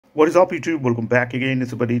What is up, YouTube? Welcome back again.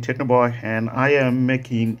 It's your buddy Technoboy, and I am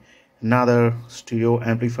making another stereo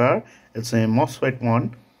amplifier. It's a Mosfet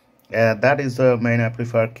one. That is the main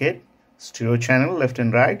amplifier kit, stereo channel left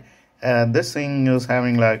and right. This thing is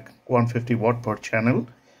having like 150 watt per channel,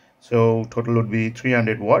 so total would be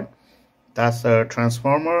 300 watt. That's the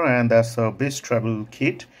transformer, and that's the bass treble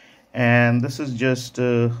kit. And this is just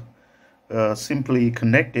simply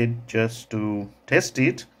connected just to test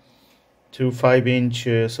it. Two 5-inch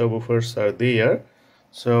subwoofers are there,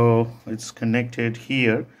 so it's connected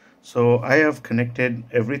here. So I have connected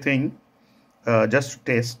everything just to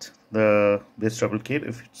test the bass treble kit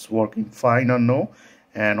if it's working fine or no,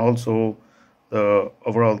 and also the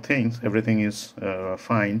overall things, everything is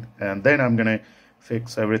fine. And then I'm gonna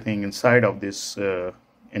fix everything inside of this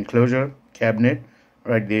enclosure cabinet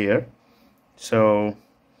right there. So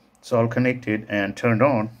it's all connected and turned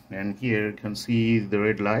on, and here you can see the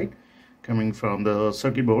red light coming from the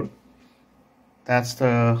circuit board. That's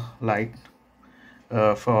the light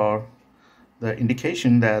for the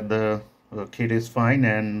indication that the kit is fine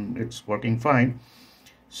and it's working fine.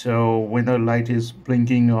 So when the light is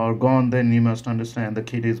blinking or gone, then you must understand the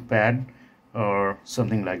kit is bad or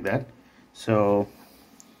something like that. So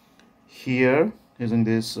here, using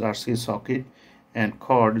this RC socket and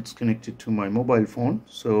cord, it's connected to my mobile phone.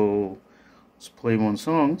 So let's play one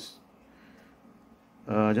songs.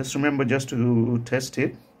 Just remember just to test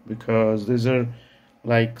it, because these are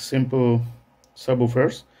like simple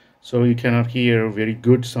subwoofers, so you cannot hear very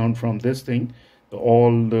good sound from this thing.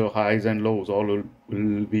 All the highs and lows all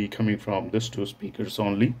will be coming from these two speakers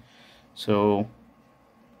only. So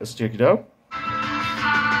let's check it out.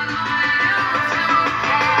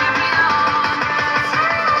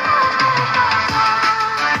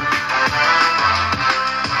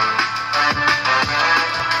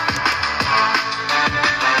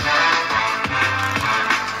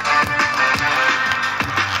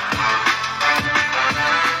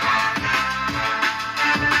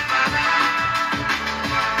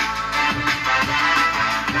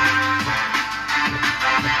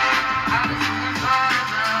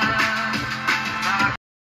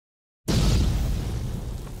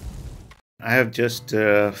 I have just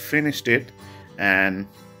finished it, and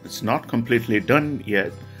it's not completely done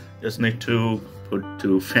yet. Just need to put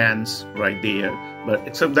two fans right there, but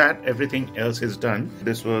except that everything else is done.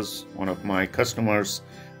 This was one of my customers'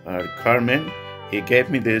 requirement. He gave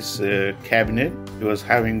me this cabinet he was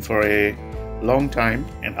having for a long time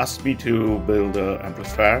and asked me to build the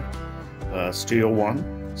amplifier, stereo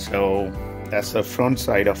one. So that's the front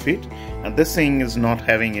side of it, and this thing is not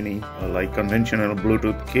having any like conventional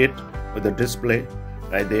Bluetooth kit with the display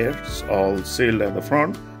right there. It's all sealed at the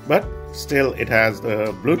front, but still it has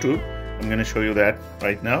the Bluetooth. I'm going to show you that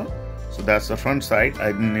right now. So that's the front side.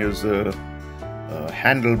 I didn't use the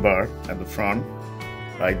handlebar at the front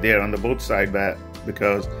right there on the both sides,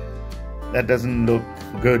 because that doesn't look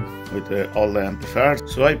good with all the amplifiers.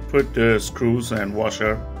 So I put screws and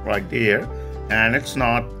washer right there, and it's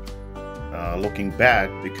not looking bad,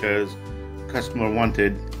 because customer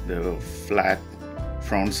wanted the flat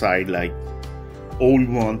front side like old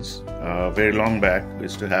ones. Very long back we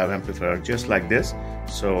used to have amplifier just like this.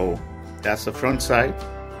 So that's the front side.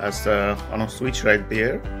 That's the on off switch right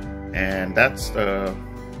there, and that's the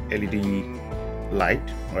LED light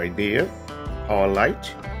right there, power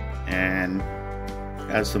light, and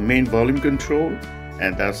that's the main volume control,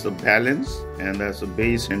 and that's the balance, and that's the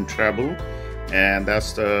bass and treble, and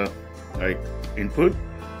that's the like input.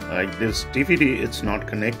 Like this DVD, it's not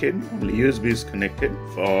connected, only USB is connected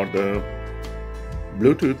for the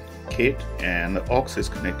Bluetooth kit, and the aux is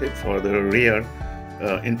connected for the rear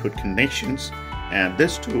input connections, and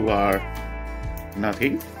these two are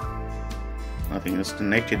nothing is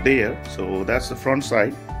connected there. So that's the front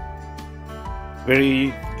side.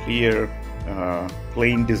 Very clear,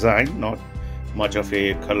 plain design, not much of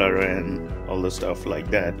a color and all the stuff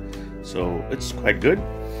like that. So it's quite good.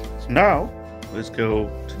 So now let's go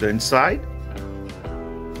to the inside.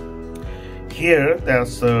 Here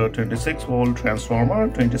there's a 26 volt transformer,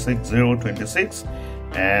 26026,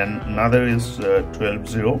 and another is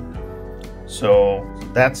 120. So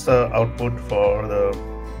that's the output for the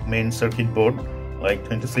main circuit board, like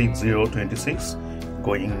 26026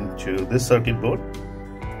 going to this circuit board.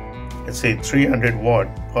 It's a 300 watt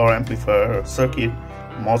power amplifier circuit,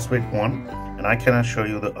 Mosfet one, and I cannot show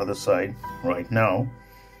you the other side right now.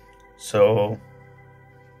 So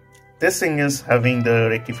this thing is having the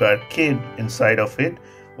rectifier kit inside of it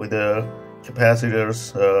with the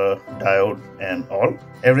capacitors, diode, and all.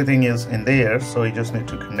 Everything is in there, so you just need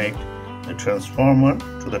to connect the transformer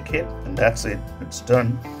to the kit, and that's it. It's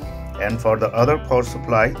done. And for the other power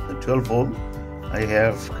supply, the 12 volt, I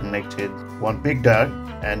have connected one big diode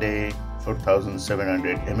and a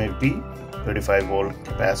 4700 MFD 25 volt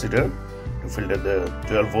capacitor to filter the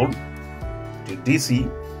 12 volt to DC,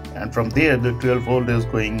 and from there the 12 volt is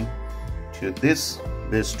going to this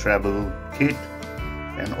bass treble kit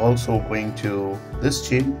and also going to this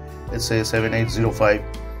chip. It's a 7805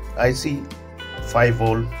 IC 5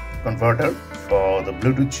 volt converter for the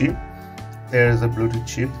Bluetooth chip. There is a Bluetooth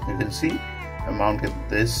chip, you can see. I mounted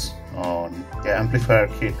this on the amplifier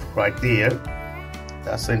kit right there.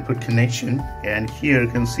 That's the input connection, and here you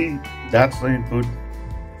can see that's the input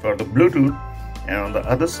for the Bluetooth, and on the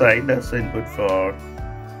other side that's the input for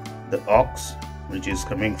the aux, which is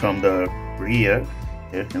coming from the rear.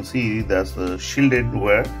 Here you can see that's the shielded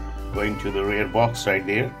wire going to the rear box right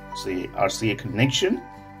there. It's the RCA connection.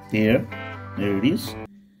 There it is.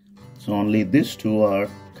 So only these two are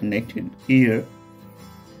connected here.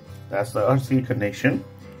 That's the RCA connection,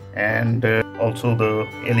 and also the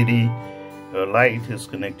LED light is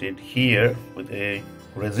connected here with a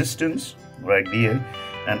resistance right there,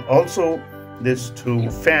 and also these two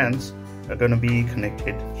fans are going to be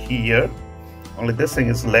connected here. Only this thing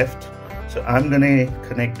is left, so I'm going to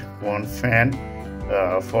connect one fan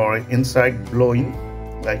for inside blowing,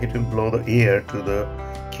 like it will blow the air to the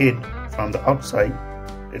kit from the outside.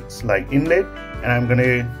 It's like inlet, and I'm going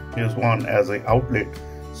to use one as an outlet.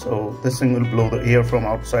 So this thing will blow the air from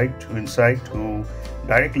outside to inside to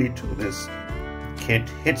directly to this kit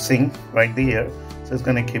heatsink right there. So it's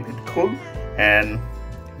going to keep it cool, and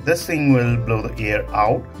this thing will blow the air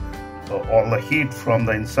out. So all the heat from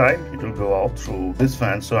the inside, it will go out through this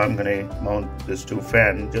fan. So I'm going to mount this two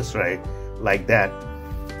fan just right like that.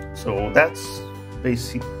 So that's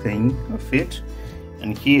basic thing of it.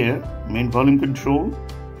 And here main volume control,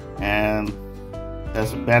 and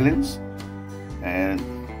there's a balance, and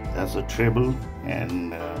there's a treble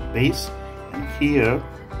and bass, and here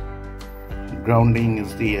grounding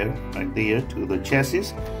is there right there to the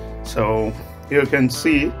chassis. So here you can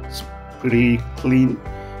see it's pretty clean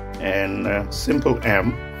and simple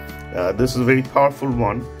amp. This is a very powerful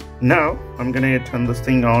one. Now I'm gonna turn this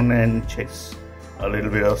thing on and check a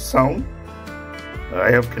little bit of sound.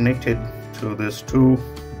 I have connected to these two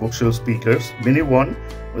bookshelf speakers, mini one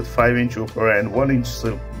with 5-inch woofer and 1-inch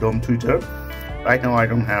dome tweeter. Right now I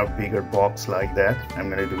don't have bigger box like that. I'm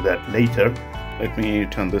gonna do that later. Let me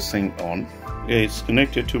turn this thing on. It's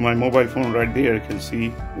connected to my mobile phone right there. You can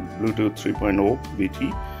see Bluetooth 3.0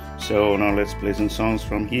 BT. So now let's play some songs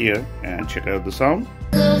from here and check out the sound.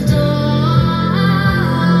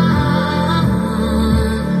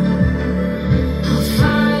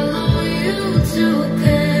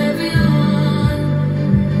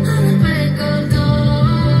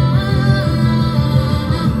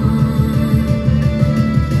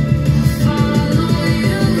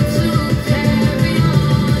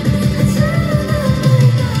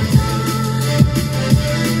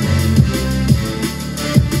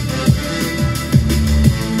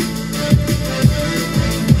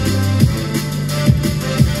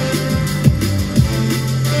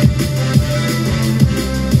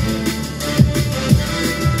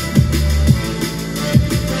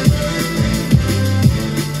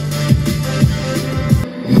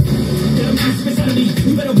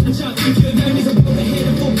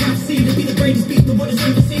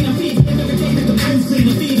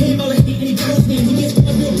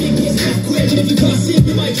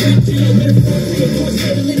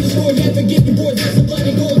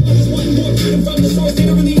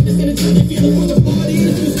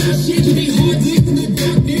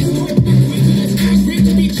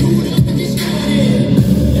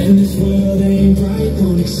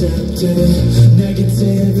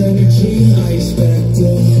 Negative energy, I expect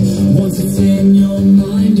it. Once it's in your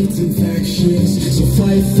mind, it's infectious. So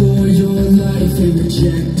fight for your life and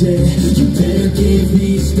reject it. You better give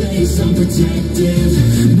me space, I'm protective.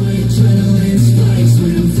 My adrenaline spikes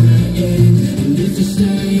when I'm threatened. And if you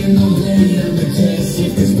stay in the way, I'm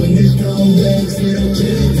aggressive. Cause when there's no legs, it'll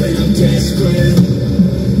kill when I'm desperate.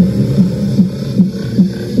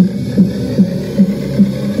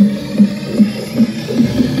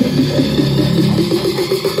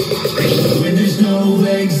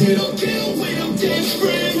 It'll kill when I'm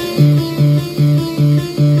desperate.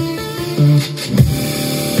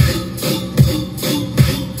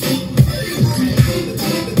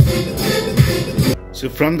 So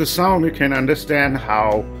from the sound you can understand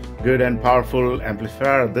how good and powerful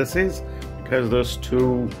amplifier this is, because those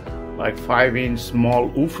two like 5-inch small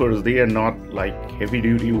woofers, they are not like heavy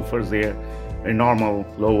duty woofers, they are a normal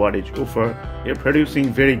low wattage woofer. They're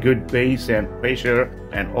producing very good bass and pressure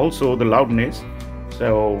and also the loudness.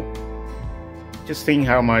 So Just think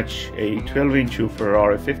how much a 12-inch woofer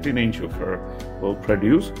or a 15-inch woofer will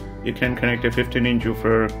produce. You can connect a 15-inch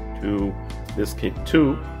woofer to this kit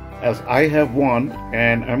too, as I have one,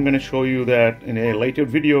 and I'm going to show you that in a later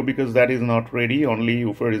video because that is not ready, only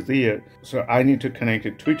woofer is there. So I need to connect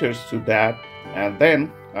the tweeters to that, and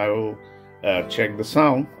then I will check the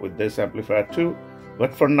sound with this amplifier too.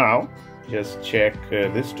 But for now, just check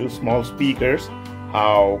these two small speakers,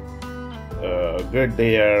 how good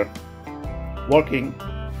they are working.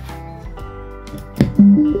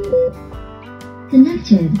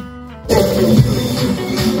 Connected.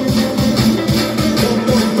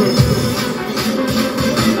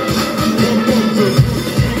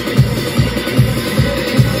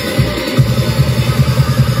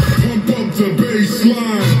 Pump up the bass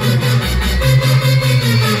line.